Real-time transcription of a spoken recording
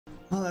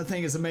Oh, that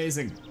thing is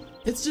amazing.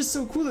 It's just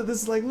so cool that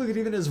this is like, look at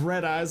even his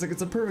red eyes, like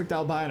it's a perfect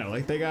albino.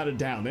 Like they got it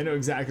down. They know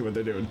exactly what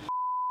they're doing.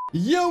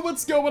 Yo,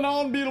 what's going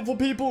on, beautiful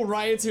people?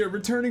 Riot's here,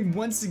 returning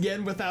once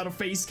again without a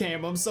face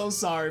cam. I'm so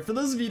sorry. For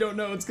those of you who don't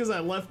know, it's because I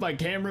left my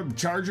camera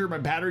charger, my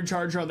battery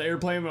charger on the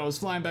airplane when I was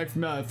flying back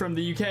from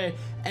the UK,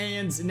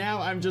 and now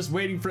I'm just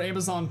waiting for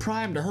Amazon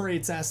Prime to hurry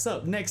its ass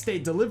up. Next day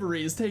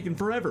delivery is taking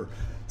forever.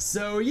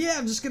 So yeah,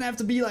 I'm just gonna have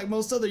to be like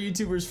most other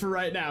YouTubers for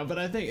right now, but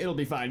I think it'll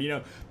be fine. You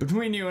know,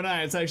 between you and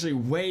I, it's actually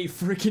way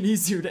freaking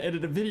easier to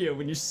edit a video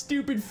when your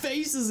stupid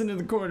face isn't in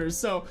the corners.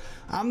 So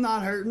I'm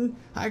not hurting.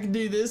 I can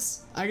do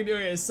this. I can do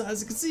it. So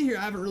as you can see here,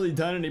 I haven't really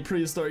done any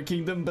Prehistoric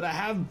Kingdom, but I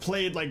have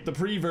played like the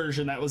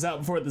pre-version that was out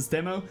before this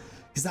demo,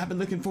 because I've been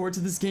looking forward to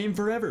this game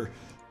forever.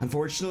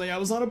 Unfortunately, I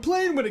was on a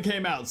plane when it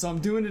came out, so I'm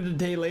doing it a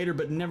day later,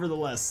 but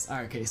nevertheless.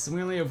 Alright, okay, so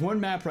we only have one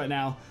map right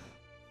now.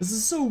 This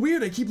is so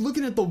weird. I keep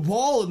looking at the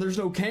wall and there's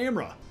no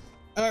camera.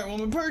 Alright, well,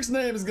 my park's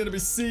name is gonna be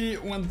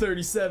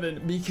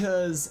C137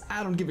 because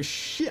I don't give a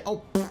shit.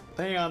 Oh,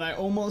 hang on. I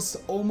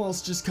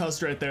almost just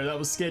cussed right there. That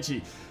was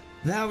sketchy.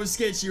 That was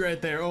sketchy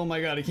right there. Oh my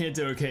god, I can't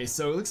do it. Okay,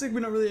 so it looks like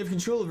we don't really have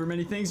control over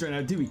many things right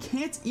now, do we?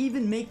 Can't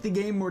even make the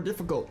game more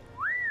difficult.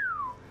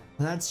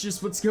 That's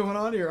just what's going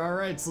on here.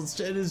 Alright, so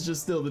it is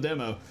just still the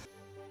demo.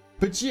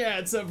 But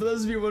yeah, so for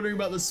those of you wondering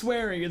about the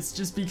swearing, it's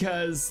just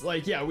because,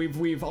 like, yeah,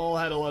 we've all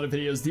had a lot of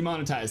videos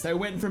demonetized. I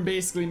went from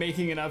basically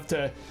making enough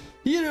to,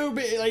 you know,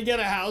 like get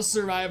a house,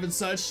 survive and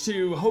such,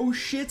 to, oh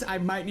shit, I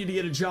might need to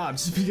get a job,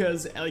 just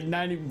because like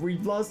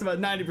we've lost about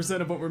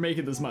 90% of what we're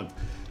making this month.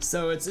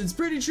 So it's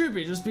pretty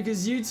trippy, just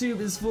because YouTube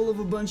is full of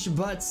a bunch of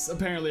butts.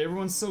 Apparently,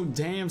 everyone's so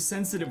damn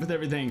sensitive with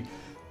everything.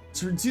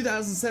 So in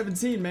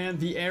 2017, man,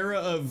 the era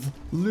of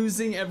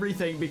losing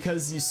everything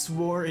because you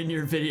swore in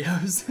your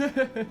videos.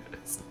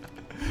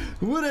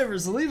 Whatever,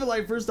 so leave a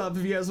like first off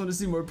if you guys want to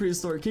see more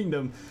Prehistoric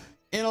Kingdom.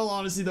 In all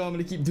honesty though, I'm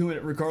gonna keep doing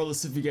it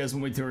regardless if you guys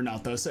want me to or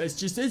not though, so it's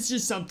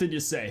just something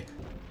you say.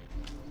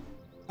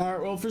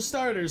 Alright, well for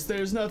starters,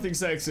 there's nothing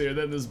sexier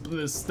than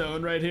this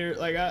stone right here.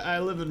 Like I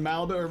live in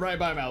Malibu, or right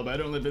by Malibu. I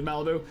don't live in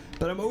Malibu,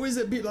 but I'm always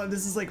at people,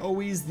 this is like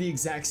always the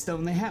exact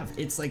stone they have.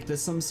 It's like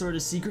some sort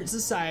of secret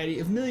society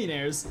of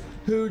millionaires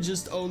who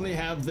just only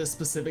have this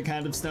specific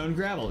kind of stone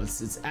gravel.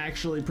 It's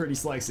actually pretty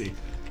slicey.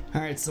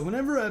 Alright, so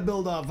whenever I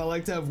build off, I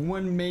like to have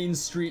one main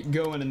street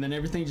going and then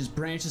everything just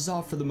branches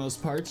off for the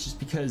most part, just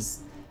because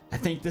I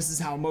think this is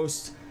how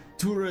most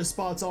tourist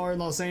spots are in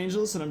Los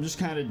Angeles, and I'm just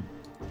kind of,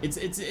 it's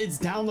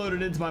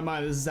downloaded into my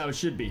mind, this is how it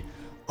should be.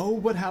 Oh,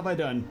 what have I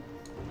done?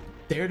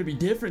 Dare to be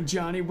different,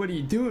 Johnny, what are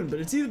you doing? But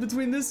it's either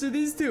between this or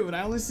these two, and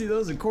I only see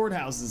those in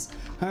courthouses.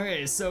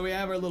 Okay, so we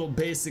have our little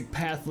basic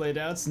path laid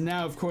out, so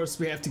now of course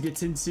we have to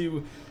get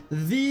into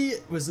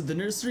was it the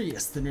nursery?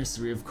 Yes, the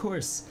nursery, of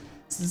course.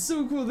 It's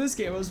so cool this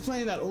game. I was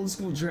playing that old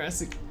school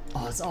Jurassic.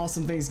 Oh, it's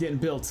awesome things getting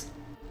built.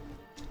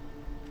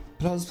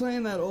 But I was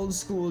playing that old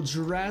school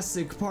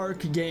Jurassic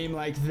Park game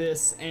like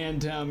this,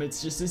 and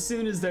it's just as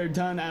soon as they're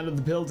done out of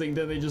the building,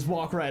 then they just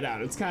walk right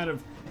out. It's kind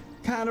of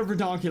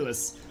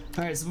ridiculous.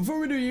 Alright, so before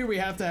we do here, we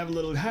have to have a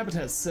little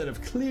habitat set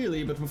up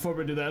clearly, but before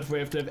we do that, we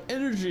have to have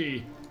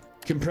energy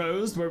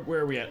composed. Where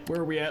are we at? Where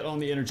are we at on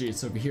the energy?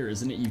 It's over here,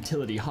 isn't it?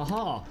 Utility.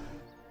 Haha.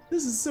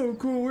 This is so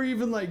cool. We're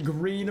even like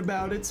green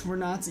about it. We're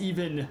not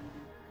even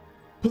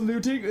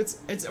polluting.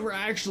 We're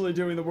actually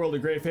doing the world a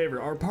great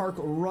favor. Our park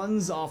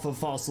runs off of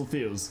fossil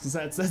fuels,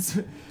 because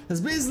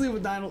that's basically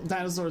what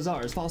dinosaurs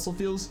are, is fossil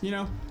fuels, you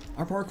know?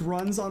 Our park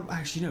runs on,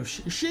 actually no,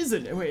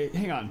 shiznit. Wait,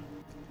 hang on.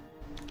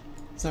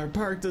 So our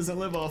park doesn't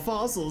live off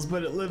fossils,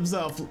 but it lives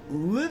off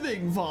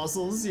living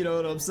fossils, you know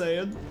what I'm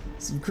saying?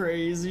 Some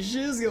crazy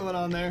shiz going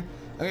on there.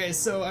 Okay,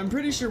 so I'm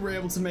pretty sure we're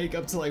able to make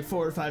up to like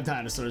 4 or 5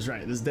 dinosaurs,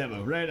 right? This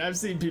demo, right? I've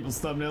seen people's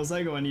thumbnails.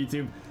 I go on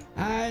YouTube.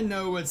 I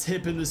know what's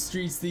hip in the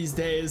streets these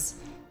days.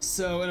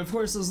 So, and of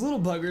course those little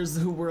buggers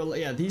who were,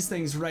 yeah, these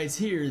things right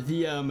here,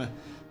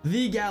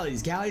 the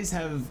galleys. Galleys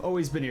have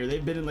always been here.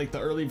 They've been in like the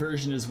early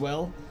version as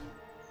well.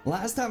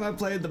 Last time I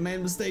played, the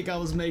main mistake I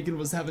was making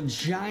was having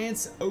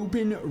giants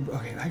open,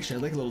 okay, actually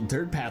I like a little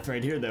dirt path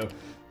right here though.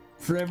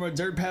 For everyone,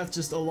 dirt path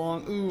just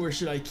along, ooh, or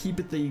should I keep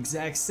it the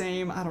exact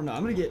same? I don't know,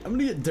 I'm gonna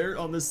get dirt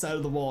on this side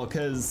of the wall,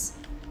 cause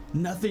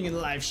nothing in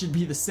life should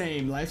be the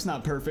same. Life's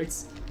not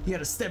perfect. You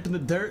gotta step in the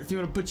dirt if you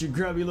wanna put your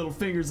grubby little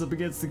fingers up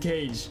against the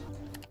cage.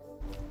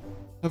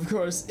 Of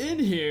course, in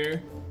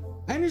here,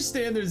 I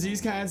understand there's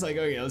these kinds, like,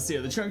 okay, let's see,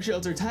 the trunk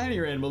shelter,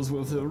 tinier animals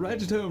will feel right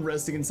at home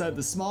resting inside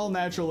the small,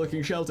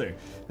 natural-looking shelter.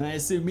 And I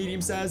assume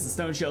medium-sized, the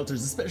stone shelter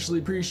is especially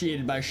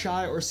appreciated by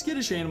shy or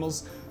skittish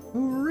animals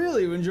who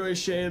really enjoy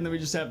shade, and then we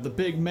just have the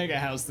big mega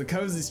house, the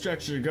cozy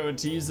structure going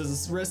to use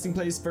as a resting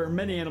place for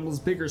many animals,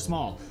 big or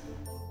small.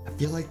 I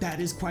feel like that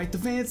is quite the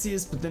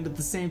fanciest, but then at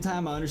the same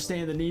time, I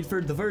understand the need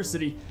for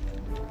diversity.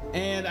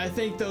 And I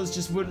think those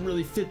just wouldn't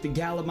really fit the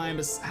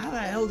Gallimimus. How the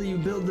hell do you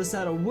build this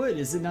out of wood?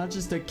 Is it not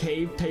just a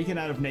cave taken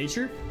out of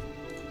nature?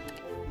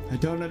 I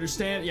don't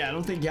understand. Yeah, I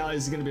don't think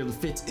galleys are gonna be able to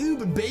fit. Ooh,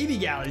 but baby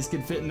galleys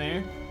can fit in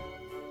there.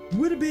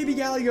 Would a baby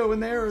galley go in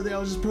there, or are they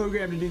all just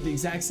programmed to do the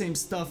exact same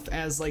stuff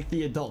as like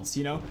the adults,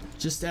 you know?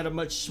 Just at a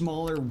much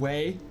smaller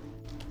way?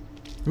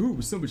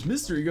 Ooh, so much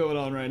mystery going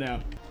on right now.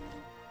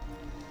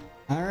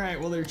 Alright,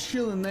 well they're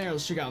chilling there.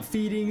 Let's check out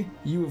feeding.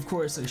 You, of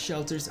course, are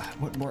shelters. I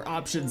want more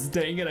options.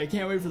 Dang it, I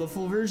can't wait for the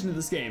full version of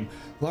this game.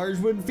 Large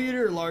wooden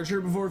feeder, large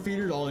herbivore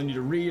feeder, all I need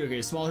to read.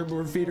 Okay, small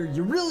herbivore feeder.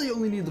 You really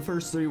only need the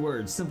first 3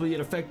 words. Simple yet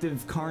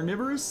effective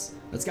carnivorous.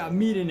 That's got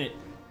meat in it.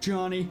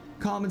 Johnny,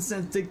 common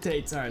sense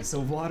dictates. Alright,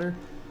 so water.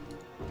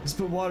 Let's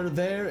put water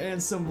there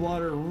and some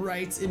water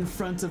right in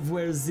front of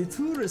where the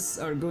tourists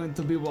are going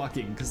to be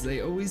walking, because they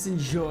always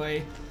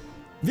enjoy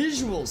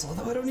visuals.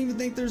 Although I don't even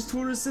think there's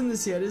tourists in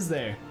this yet, is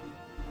there?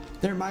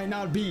 There might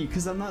not be,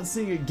 because I'm not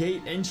seeing a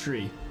gate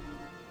entry.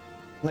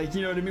 Like,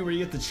 you know what I mean, where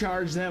you get to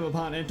charge them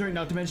upon entering.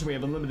 Not to mention we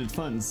have unlimited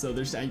funds, so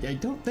there's I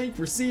don't think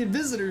we're seeing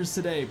visitors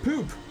today.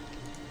 Poop.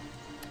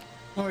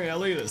 Oh yeah,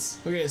 look at this.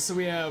 Okay, so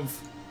we have...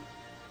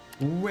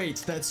 Wait,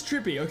 that's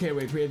trippy. Okay,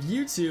 wait, we have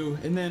you two,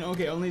 and then,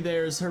 okay, only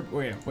there's her...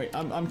 Wait,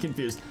 I'm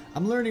confused.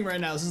 I'm learning right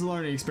now. This is a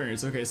learning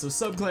experience. Okay, so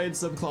subclade,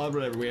 subclad,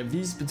 whatever. We have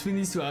these, between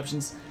these 2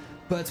 options,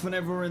 but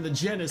whenever we're in the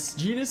genus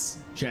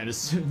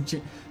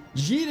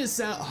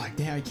sound. Oh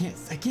damn, I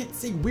can't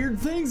say weird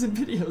things in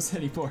videos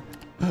anymore.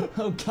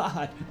 Oh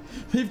god,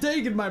 they've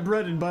taken my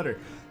bread and butter.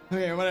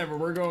 Okay, whatever.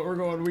 We're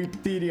going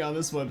weep theedy on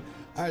this one.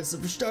 All right, so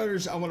for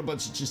starters, I want a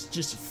bunch of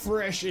just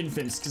fresh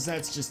infants, because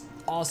that's just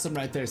awesome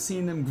right there.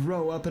 Seeing them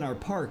grow up in our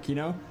park, you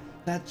know,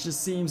 that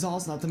just seems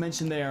awesome. Not to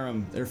mention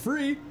they're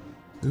free.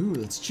 Ooh,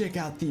 let's check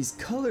out these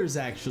colors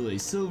actually.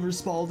 Silver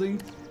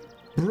Spalding,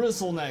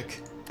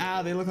 bristleneck.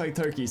 Ah, they look like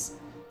turkeys.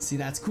 See,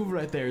 that's cool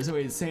right there. Is it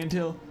wait,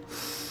 sandhill?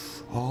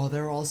 Oh,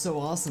 they're all so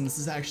awesome. This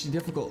is actually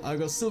difficult. I'll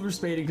go silver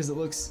spading because it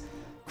looks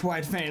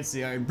quite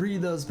fancy. All right,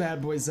 breed those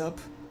bad boys up.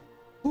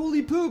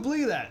 Holy poop, look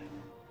at that.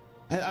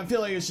 I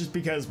feel like it's just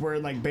because we're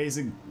in like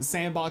basic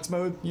sandbox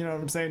mode, you know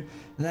what I'm saying?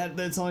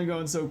 That's only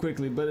going so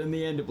quickly, but in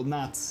the end it will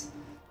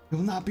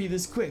not be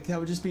this quick. That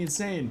would just be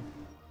insane.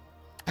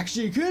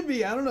 Actually, it could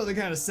be. I don't know the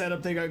kind of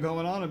setup they got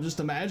going on. I'm just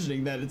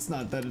imagining that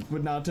it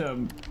would not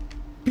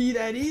be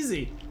that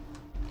easy.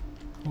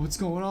 What's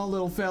going on,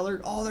 little feller?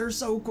 Oh, they're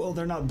so cool.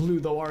 They're not blue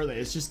though, are they?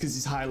 It's just because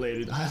he's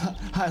highlighted.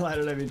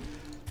 Highlighted, I mean.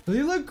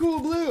 They look cool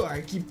blue. All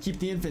right, keep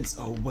the infants.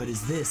 Oh, what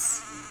is this?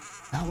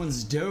 That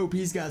one's dope.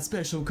 He's got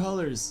special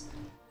colors.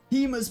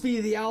 He must be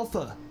the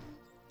alpha.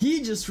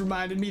 He just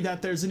reminded me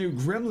that there's a new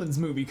Gremlins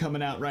movie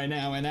coming out right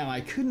now, and now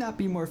I could not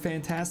be more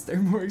fantastic or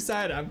more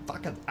excited. I'm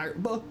fucking... Dang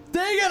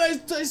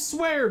it, I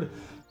sweared.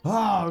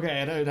 Oh,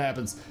 okay, it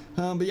happens.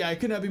 But yeah, I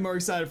could not be more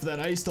excited for that.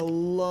 I used to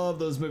love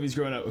those movies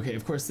growing up. Okay,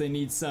 of course they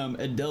need some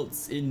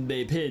adults in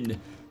the pen,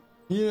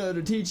 you know,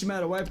 to teach them how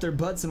to wipe their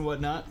butts and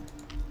whatnot.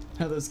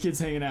 How those kids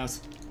hanging out.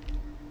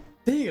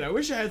 Dang it, I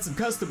wish I had some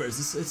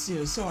customers. It's you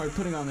know, so hard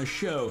putting on this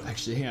show.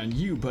 Actually, hang on,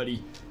 you,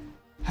 buddy.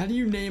 How do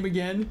you name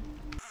again?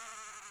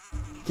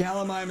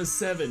 Galamima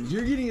 7.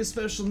 You're getting a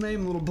special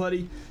name, little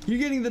buddy. You're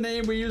getting the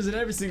name we use in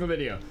every single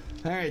video.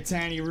 Alright,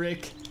 Tiny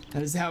Rick.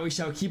 That is how we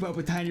shall keep up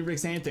with Tiny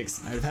Rick's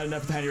antics. I've had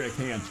enough of Tiny Rick.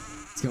 Hang on.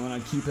 What's going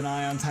on? Keep an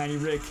eye on Tiny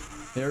Rick.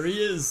 There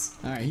he is.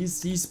 Alright,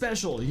 he's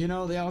special. You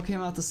know, they all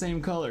came out the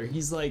same color.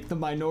 He's like the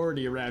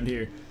minority around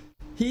here.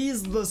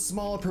 He's the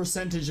small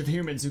percentage of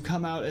humans who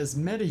come out as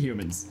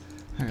metahumans.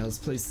 Alright, let's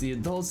place the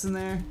adults in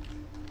there.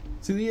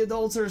 So the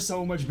adults are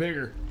so much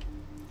bigger.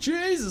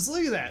 Jesus,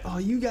 look at that. Oh,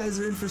 you guys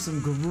are in for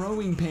some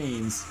growing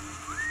pains.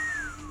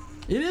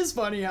 It is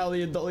funny how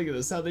the adult, look at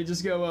this, how they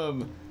just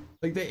go,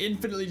 like they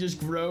infinitely just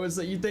grow. It's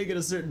like you think at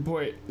a certain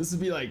point, this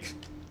would be like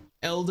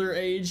elder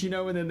age, you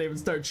know, and then they would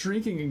start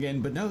shrinking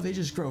again, but no, they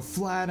just grow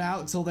flat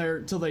out till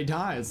they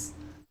die. It's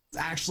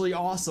actually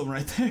awesome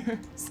right there.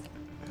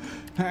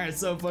 Alright,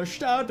 so for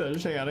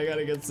starters, hang on, I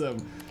gotta get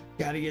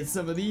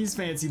some of these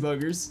fancy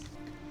buggers.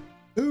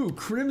 Ooh,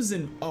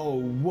 crimson.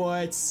 Oh,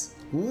 what?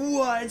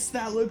 What?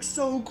 That looks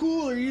so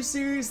cool. Are you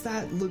serious?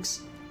 That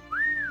looks...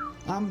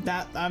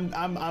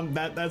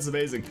 that's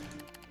amazing.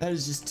 That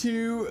is just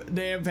too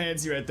damn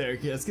fancy right there.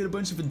 Okay, let's get a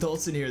bunch of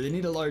adults in here. They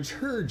need a large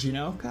herd, you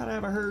know? Gotta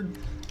have a herd.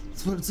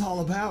 That's what it's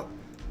all about.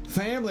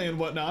 Family and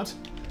whatnot.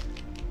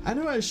 I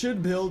know I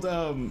should build,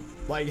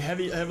 like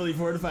heavily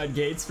fortified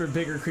gates for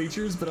bigger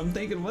creatures, but I'm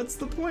thinking, what's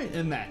the point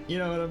in that? You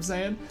know what I'm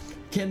saying?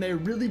 Can they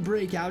really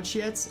break out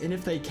yet? And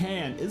if they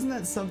can, isn't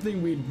that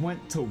something we'd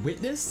want to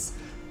witness?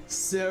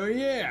 So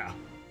yeah.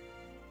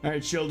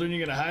 Alright, children,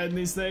 you gonna hide in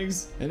these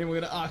things? Anyone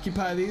gonna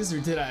occupy these, or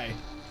did I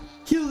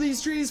kill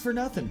these trees for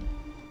nothing?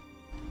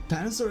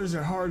 Dinosaurs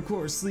are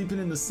hardcore, sleeping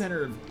in the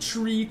center of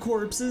tree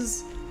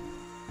corpses.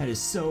 That is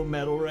so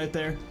metal right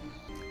there.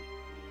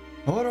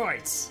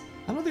 Alright.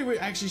 I don't think we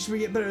actually, should we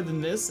get better than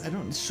this? I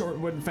don't, short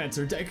wooden fence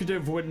or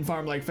decorative wooden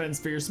farm-like fence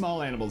for your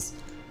small animals.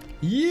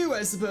 You,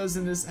 I suppose,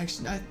 in this,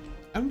 actually, I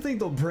don't think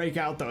they'll break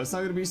out though. It's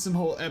not gonna be some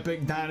whole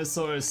epic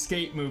dinosaur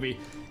escape movie.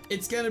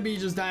 It's gonna be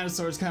just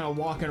dinosaurs kind of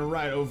walking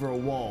right over a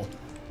wall.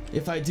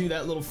 If I do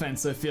that little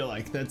fence, I feel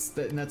like that's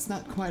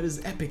not quite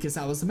as epic as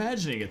I was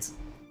imagining it.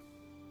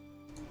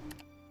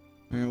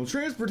 Alright, well,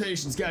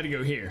 transportation's gotta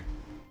go here.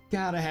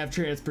 Gotta have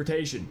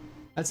transportation.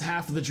 That's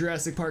half of the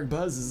Jurassic Park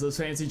buzz, is those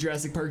fancy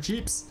Jurassic Park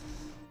Jeeps.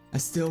 I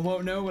still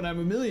won't know when I'm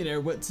a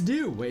millionaire what to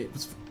do. Wait,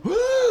 what's...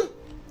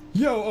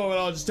 Yo, oh, and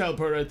I'll just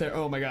teleport right there.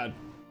 Oh my god.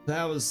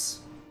 That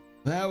was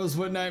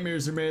what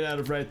nightmares are made out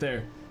of right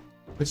there.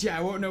 But yeah,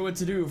 I won't know what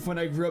to do if when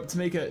I grew up to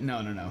make a...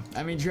 No.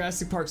 I mean,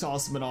 Jurassic Park's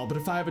awesome and all, but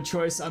if I have a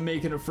choice, I'm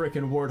making a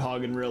frickin'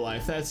 warthog in real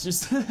life. That's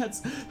just...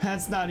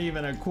 that's not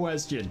even a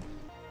question.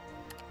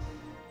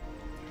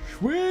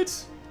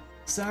 Sweet!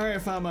 Sorry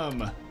if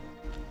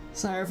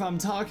I'm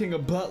talking a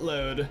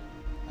buttload.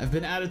 I've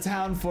been out of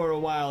town for a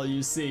while,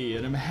 you see,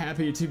 and I'm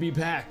happy to be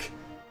back.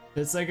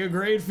 It's like a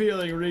great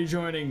feeling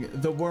rejoining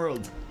the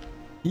world.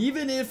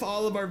 Even if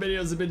all of our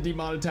videos have been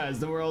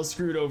demonetized and we're all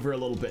screwed over a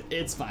little bit,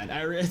 it's fine.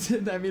 I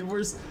mean,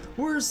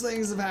 worse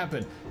things have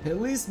happened. At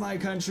least my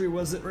country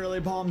wasn't really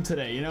bombed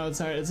today. You know, it's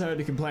hard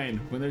to complain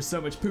when there's so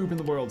much poop in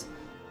the world.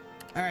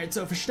 All right,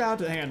 so for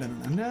Stout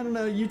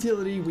no,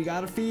 utility, we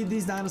gotta feed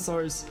these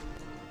dinosaurs.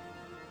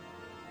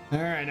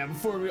 All right, now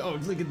before we, oh,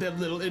 look at them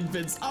little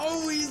infants.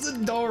 Oh, he's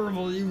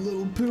adorable, you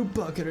little poop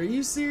bucket. Are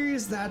you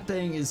serious? That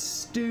thing is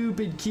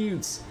stupid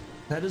cute.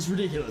 That is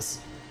ridiculous.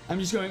 I'm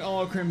just going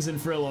all crimson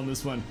frill on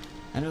this one.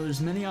 I know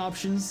there's many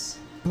options,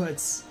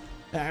 but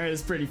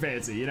it's pretty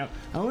fancy, you know?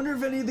 I wonder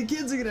if any of the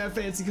kids are gonna have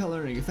fancy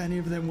coloring, if any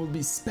of them will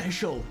be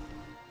special.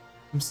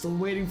 I'm still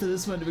waiting for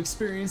this one to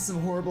experience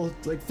some horrible,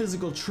 like,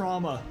 physical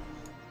trauma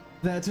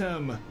that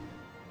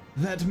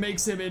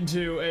makes him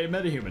into a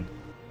metahuman.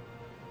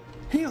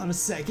 Hang on a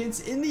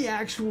second, in the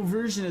actual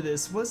version of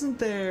this, wasn't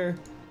there...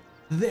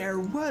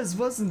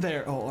 wasn't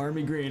there... Oh,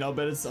 army green, I'll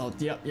bet it's... Oh,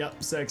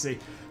 yep, sexy.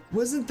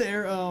 Wasn't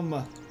there,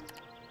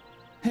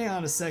 hang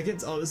on a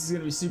second. Oh, this is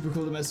gonna be super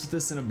cool to mess with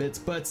this in a bit,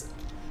 but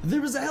there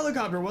was a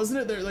helicopter,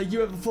 wasn't it? There, like, you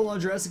have a full-on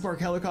Jurassic Park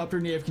helicopter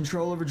and you have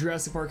control over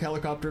Jurassic Park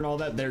helicopter and all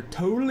that. There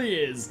totally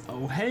is.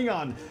 Oh, hang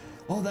on.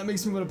 Oh, that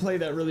makes me want to play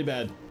that really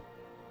bad.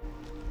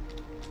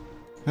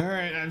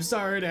 Alright, I'm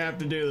sorry to have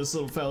to do this,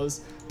 little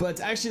fellas. But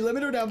actually, let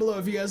me know down below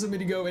if you guys want me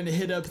to go and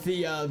hit up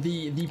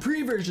the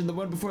pre-version, the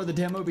one before the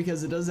demo,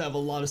 because it does have a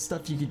lot of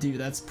stuff you could do.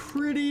 That's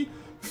pretty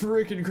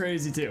freaking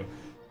crazy, too.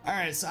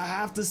 Alright, so I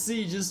have to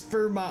see, just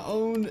for my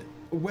own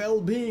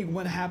well-being,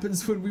 what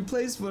happens when we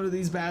place one of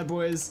these bad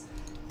boys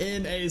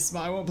in a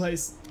I won't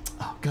place...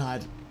 Oh,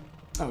 God.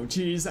 Oh,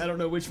 geez, I don't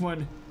know which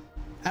one.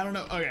 I don't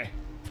know. Okay.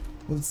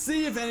 Let's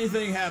see if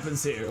anything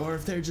happens here, or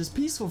if they're just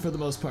peaceful for the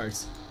most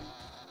part.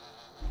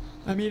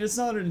 I mean, it's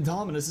not an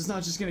Indominus. It's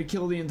not just gonna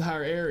kill the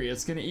entire area.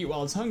 It's gonna eat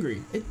while it's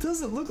hungry. It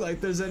doesn't look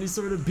like there's any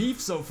sort of beef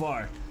so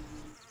far.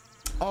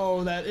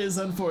 Oh, that is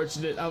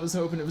unfortunate. I was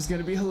hoping it was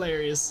gonna be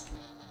hilarious.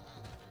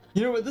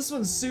 You know what? This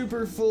one's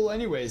super full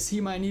anyways. He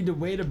might need to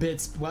wait a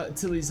bit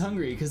till he's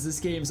hungry, because this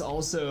game's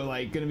also,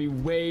 like, gonna be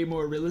way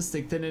more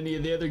realistic than any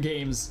of the other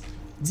games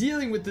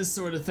dealing with this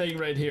sort of thing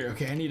right here.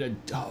 Okay, I need a...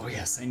 Oh,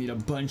 yes, I need a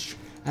bunch.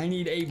 I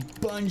need a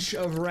bunch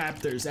of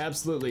raptors,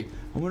 absolutely.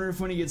 I wonder if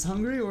when he gets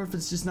hungry or if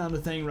it's just not a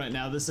thing right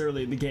now this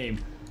early in the game.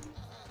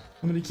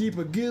 I'm gonna keep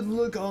a good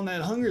look on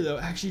that hunger, though.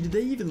 Actually, did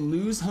they even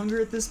lose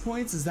hunger at this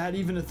point? Is that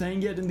even a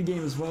thing yet in the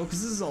game as well?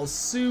 Because this is all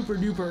super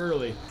duper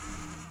early.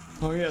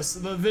 Oh yes,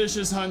 the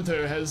vicious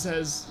hunter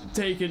has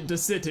taken to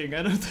sitting.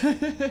 I don't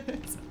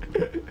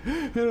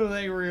think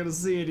we're gonna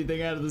see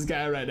anything out of this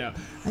guy right now.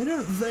 I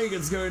don't think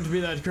it's going to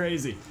be that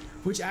crazy.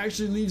 Which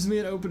actually leaves me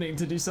an opening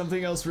to do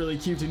something else really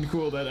cute and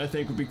cool that I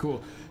think would be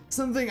cool.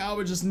 Something I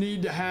would just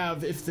need to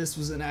have if this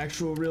was an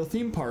actual real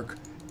theme park,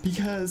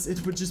 because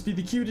it would just be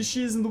the cutest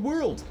shiz in the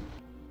world.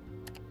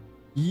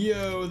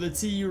 Yo, the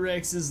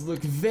T-Rexes look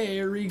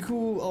very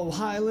cool. Oh,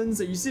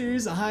 Highlands, are you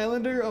serious? A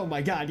Highlander? Oh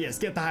my god, yes,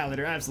 get the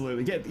Highlander,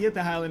 absolutely. Get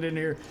the Highlander in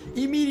here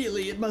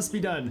immediately, it must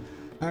be done.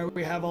 Alright,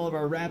 we have all of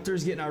our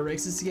raptors getting our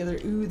Rexes together.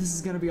 Ooh, this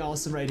is gonna be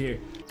awesome right here.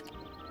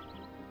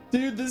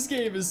 Dude, this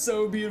game is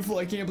so beautiful.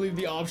 I can't believe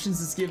the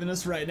options it's given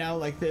us right now,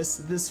 like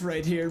this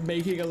right here,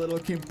 making a little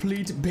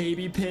complete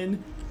baby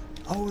pin.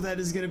 Oh, that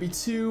is gonna be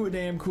too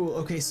damn cool.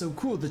 Okay, so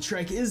cool, the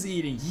Trek is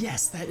eating.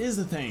 Yes, that is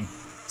a thing.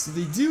 So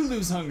they do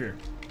lose hunger,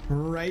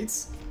 right?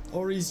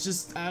 Or he's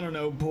just, I don't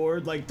know,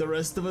 bored like the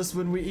rest of us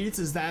when we eat.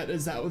 Is that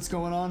what's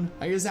going on?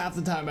 I guess half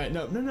the time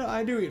no,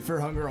 I do eat for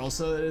hunger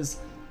also.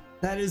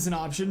 That is an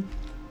option.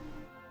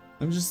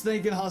 I'm just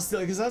thinking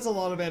hostility, because that's a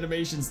lot of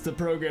animations to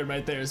program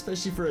right there,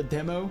 especially for a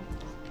demo.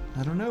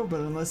 I don't know,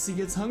 but unless he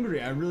gets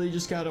hungry, I really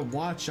just gotta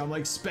watch. I'm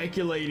like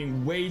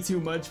speculating way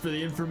too much for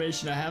the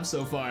information I have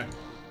so far.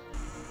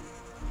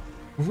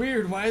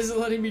 Weird, why is it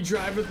letting me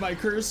drive with my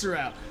cursor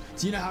out?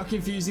 Do you know how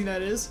confusing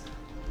that is?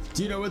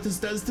 Do you know what this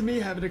does to me,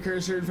 having a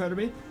cursor in front of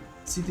me?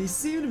 See, they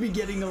seem to be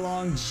getting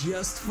along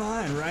just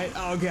fine, right?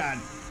 Oh god.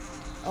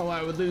 Oh,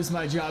 I would lose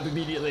my job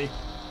immediately.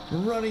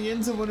 Running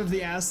into one of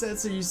the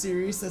assets? Are you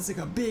serious? That's like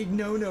a big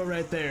no-no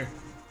right there.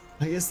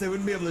 I guess they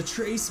wouldn't be able to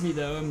trace me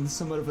though. I'm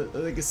somewhat of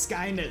like a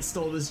Skynet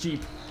stole this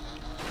Jeep.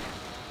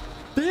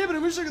 Damn it, I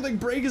wish I could like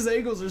break his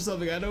ankles or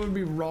something. I know it would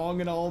be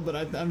wrong and all, but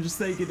I'm just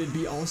thinking it'd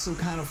be also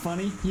kind of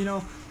funny, you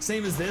know?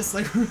 Same as this,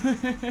 like,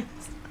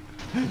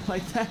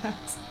 like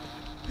that.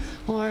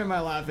 Why am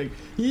I laughing?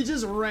 He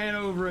just ran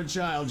over a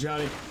child,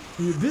 Johnny.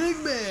 You big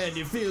man,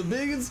 you feel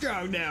big and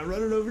strong now,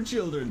 running over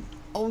children.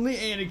 Only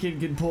Anakin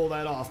can pull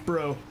that off,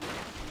 bro.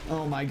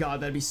 Oh my god,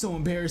 that'd be so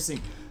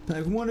embarrassing.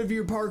 Like, one of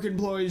your park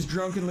employees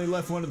drunkenly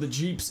left one of the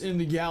Jeeps in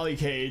the galley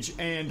cage,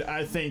 and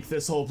I think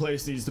this whole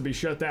place needs to be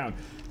shut down.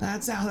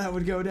 That's how that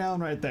would go down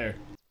right there.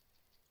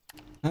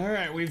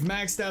 Alright, we've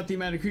maxed out the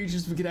amount of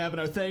creatures we could have in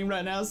our thing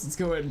right now, so let's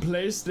go ahead and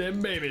place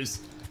them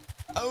babies.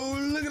 Oh,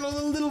 look at all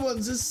the little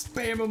ones, just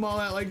spam them all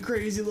out like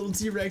crazy. Little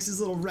T-Rexes,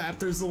 little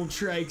Raptors, little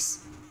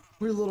Trikes.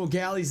 Where the little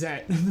galleys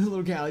at? The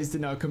little galleys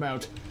did not come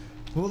out.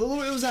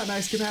 Well, it was at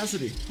max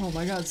capacity. Oh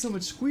my god, so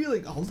much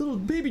squealing. Oh, little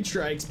baby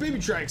Trikes. Baby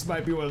Trikes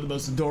might be one of the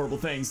most adorable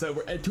things that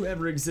were to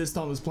ever exist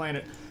on this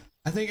planet.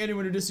 I think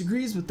anyone who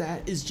disagrees with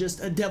that is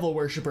just a devil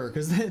worshiper,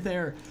 because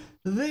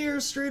they're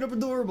straight up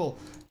adorable.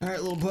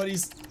 Alright, little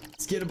buddies,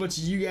 let's get a bunch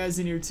of you guys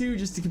in here too,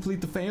 just to complete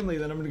the family.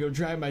 Then I'm gonna go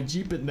drive my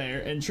Jeep in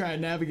there and try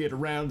and navigate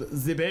around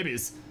the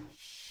babies.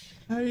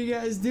 How are you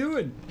guys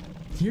doing?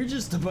 You're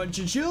just a bunch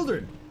of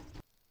children.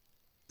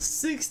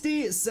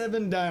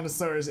 67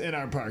 dinosaurs in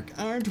our park.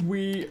 Aren't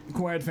we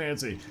quite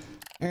fancy?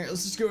 Alright,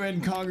 let's just go ahead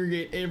and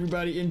congregate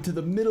everybody into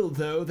the middle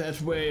though. That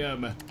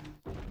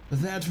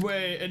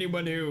way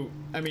anyone who,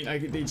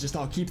 they just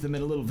all keep them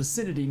in a little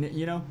vicinity,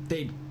 you know?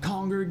 They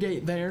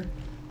congregate there.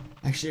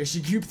 Actually, I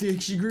should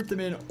group them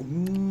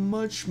in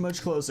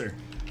much closer.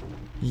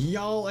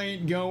 Y'all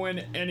ain't going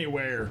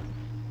anywhere.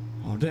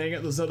 Oh, dang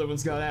it, those other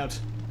ones got out.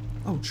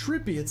 Oh,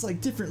 trippy, it's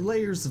like different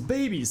layers of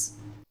babies.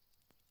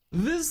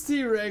 This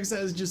T-Rex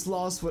has just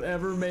lost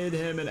whatever made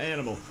him an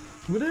animal.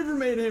 Whatever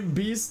made him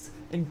beast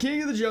and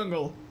king of the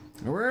jungle,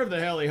 or wherever the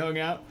hell he hung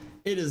out,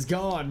 it is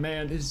gone,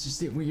 man. It's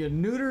just, we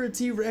can neuter a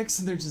T-Rex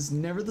and they're just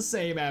never the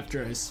same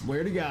after, I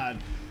swear to God.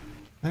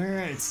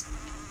 Alright,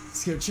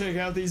 let's go check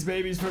out these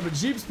babies from a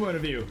Jeep's point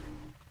of view.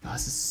 Oh,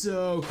 this is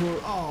so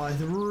cool. Oh, I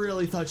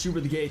really thought you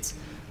were the gates.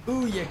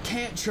 Ooh, you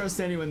can't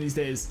trust anyone these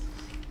days.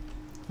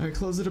 Alright,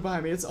 close it up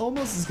behind me. It's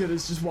almost as good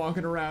as just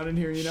walking around in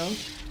here, you know?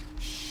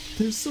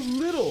 They're so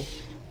little.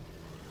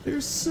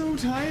 They're so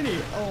tiny.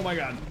 Oh my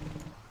god.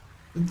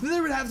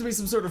 There would have to be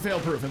some sort of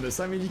fail-proof in this.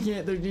 I mean, you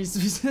can't, there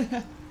needs to be...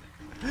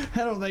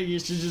 I don't think you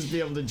should just be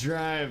able to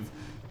drive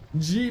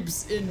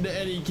Jeeps into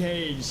any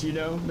cage, you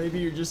know? Maybe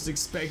you're just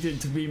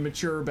expected to be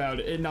mature about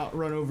it and not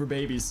run over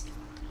babies.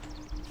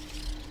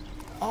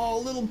 Oh,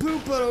 little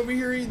poop butt over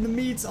here eating the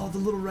meats. Oh, the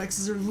little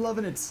Rexes are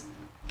loving it.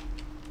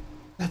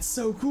 That's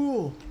so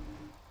cool.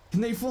 Can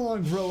they full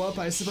on grow up?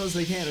 I suppose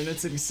they can, and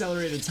it's an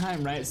accelerated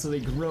time, right? So they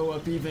grow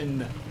up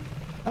even...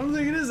 I don't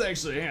think it is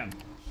actually, man.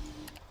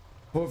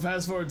 Well,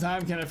 fast forward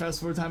time, can I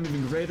fast forward time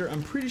even greater?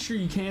 I'm pretty sure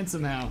you can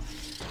somehow.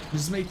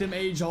 Just make them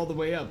age all the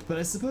way up. But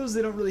I suppose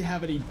they don't really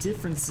have any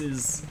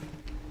differences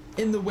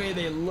in the way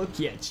they look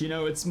yet. You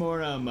know, it's more,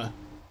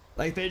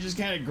 like they just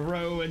kind of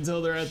grow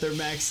until they're at their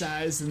max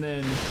size, and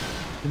then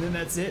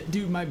that's it.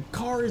 Dude, my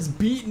car is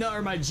beaten up,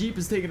 or my Jeep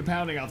is taking a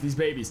pounding off these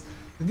babies.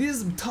 These are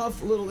some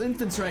tough little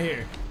infants right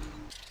here.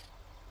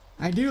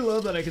 I do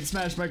love that I can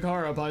smash my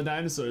car up on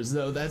dinosaurs,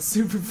 though. That's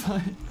super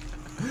fun.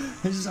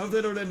 I just hope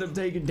they don't end up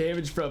taking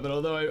damage from it,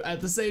 although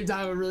at the same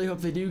time, I really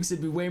hope they do, because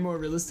it'd be way more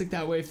realistic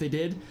that way if they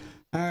did.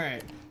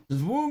 Alright,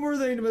 there's one more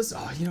thing to miss.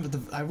 Oh, you know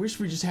what, I wish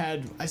we just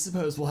had, I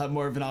suppose we'll have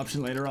more of an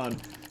option later on,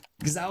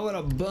 because I want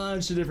a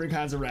bunch of different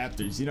kinds of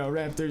raptors. You know,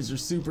 raptors are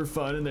super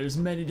fun, and there's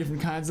many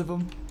different kinds of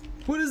them.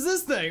 What is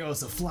this thing? Oh,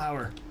 it's a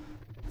flower.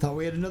 Thought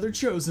we had another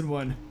chosen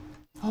one.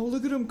 Oh,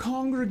 look at them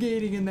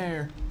congregating in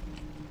there.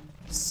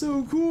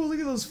 So cool, look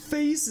at those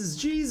faces,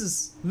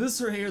 Jesus. This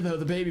right here, though,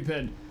 the baby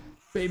pen.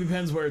 Baby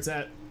pen's where it's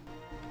at.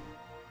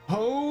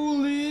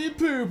 Holy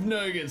poop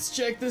nuggets,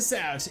 check this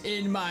out.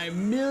 In my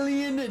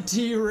million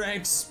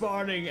T-Rex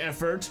spawning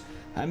effort,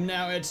 I'm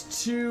now at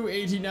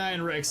 289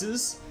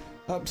 Rexes.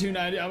 Up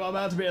 290, I'm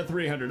about to be at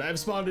 300. I've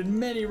spawned in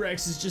many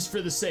Rexes just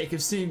for the sake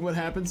of seeing what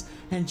happens.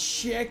 And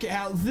check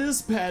out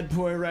this bad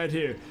boy right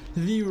here.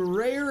 The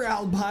rare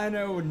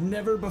albino,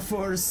 never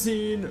before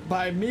seen,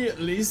 by me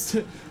at least,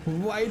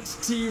 white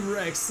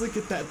T-Rex. Look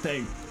at that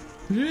thing.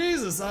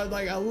 Jesus, I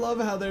love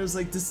how there's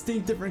like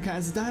distinct different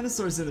kinds of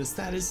dinosaurs in this.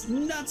 That is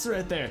nuts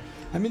right there.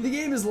 I mean, the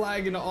game is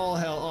lagging to all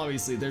hell,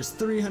 obviously. There's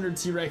 300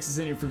 T-Rexes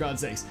in here, for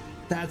God's sakes.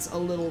 That's a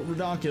little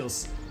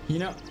ridiculous. You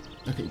know,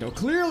 okay, no,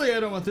 clearly I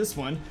don't want this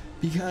one,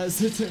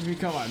 because it's, I mean,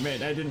 come on,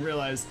 man, I didn't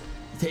realize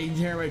taking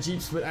care of my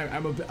Jeeps, but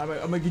I'm a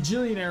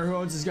gajillionaire who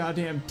owns this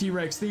goddamn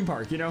T-Rex theme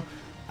park, you know?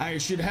 I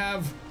should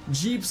have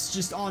Jeeps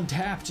just on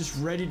tap, just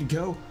ready to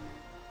go.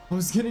 I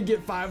was gonna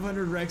get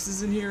 500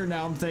 Rexes in here,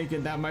 now I'm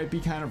thinking that might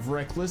be kind of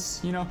reckless,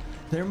 you know?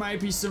 There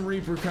might be some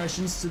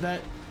repercussions to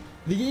that.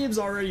 The game's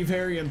already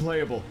very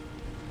unplayable.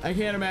 I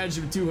can't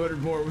imagine 200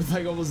 more with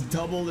like almost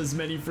double as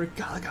many God,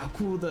 look how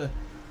cool the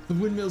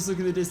windmills look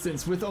in the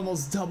distance with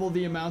almost double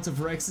the amount of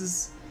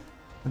Rexes.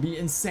 That'd be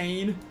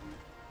insane.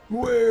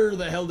 Where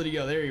the hell did he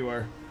go? There you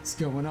are. What's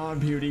going on,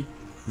 beauty?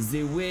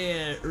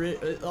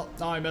 Oh,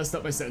 I messed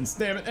up my sentence.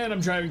 Damn it, and I'm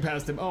driving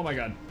past him. Oh my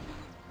god.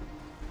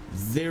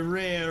 The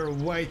rare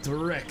white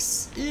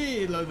Rex.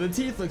 Ew, the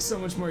teeth look so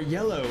much more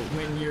yellow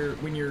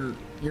when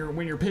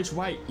you're pitch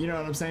white. You know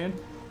what I'm saying?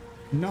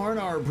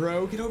 Narnar,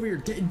 bro, get over here.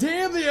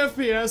 Damn the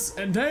FPS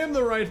and damn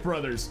the Wright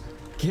brothers.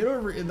 Get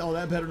over. Oh,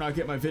 that better not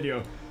get my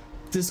video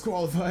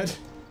disqualified.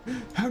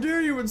 How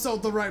dare you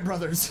insult the Wright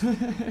brothers?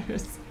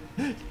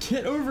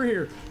 Get over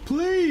here,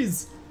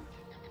 please.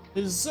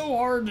 It's so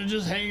hard to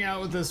just hang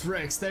out with this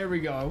Rex. There we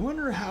go. I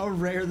wonder how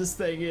rare this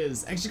thing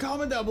is. Actually,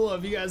 comment down below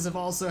if you guys have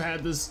also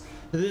had this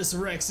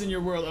Rex in your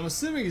world. I'm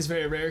assuming it's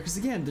very rare because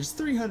again, there's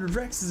 300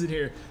 Rexes in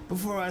here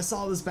before I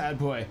saw this bad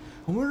boy.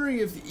 I'm wondering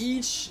if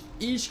each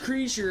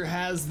creature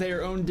has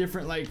their own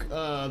different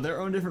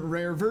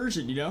rare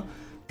version, you know?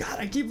 God,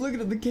 I keep looking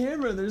at the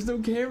camera. There's no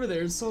camera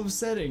there. It's so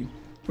upsetting.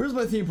 Where's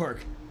my theme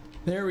park?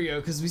 There we go,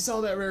 because we saw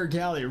that rare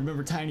galley.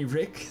 Remember Tiny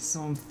Rick?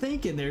 So I'm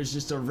thinking there's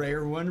just a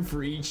rare one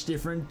for each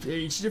different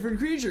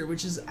creature,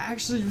 which is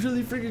actually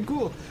really freaking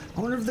cool.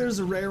 I wonder if there's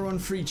a rare one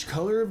for each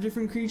color of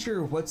different creature,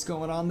 or what's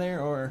going on there,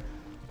 or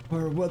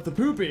what the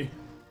poopy.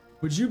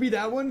 Would you be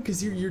that one?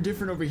 Because you're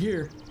different over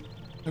here.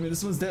 I mean,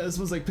 this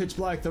one's like pitch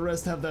black. The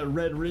rest have that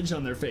red ridge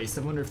on their face.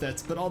 I wonder if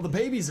that's. But all the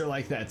babies are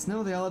like that.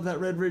 No, they all have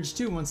that red ridge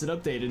too once it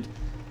updated.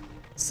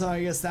 So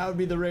I guess that would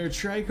be the rare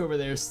trike over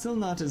there. Still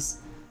not as.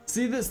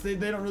 See this? They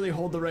don't really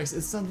hold the Rex.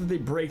 It's something they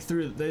break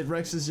through. The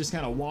Rexes just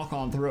kind of walk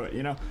on through it,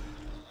 you know?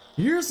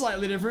 You're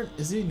slightly different.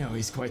 Is he? No,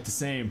 he's quite the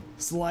same.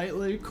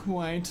 Slightly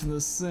quite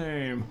the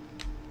same.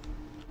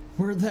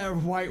 Where'd that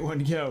white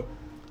one go?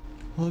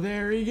 Well,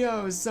 there he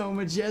goes. So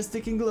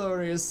majestic and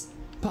glorious.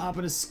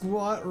 Popping a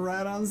squat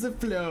right on the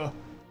floor.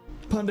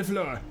 Pon the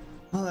floor.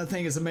 Oh, that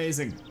thing is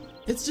amazing.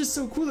 It's just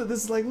so cool that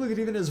this is like, look at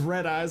even his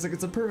red eyes, like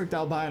it's a perfect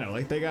albino,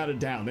 like they got it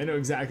down, they know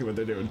exactly what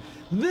they're doing.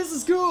 This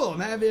is cool, I'm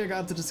happy I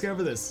got to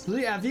discover this. So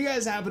yeah, if you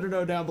guys happen to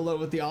know down below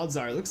what the odds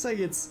are, it looks like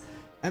it's,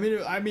 I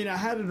mean I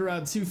had it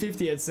around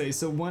 250 I'd say,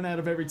 so 1 out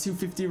of every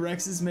 250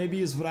 Rexes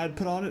maybe is what I'd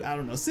put on it, I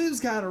don't know, seems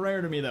kind of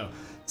rare to me though.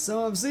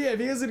 So yeah, if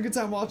you guys had a good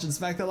time watching,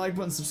 smack that like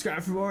button,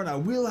 subscribe for more, and I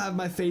will have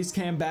my face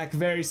cam back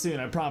very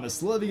soon, I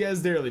promise. Love you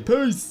guys dearly,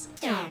 peace!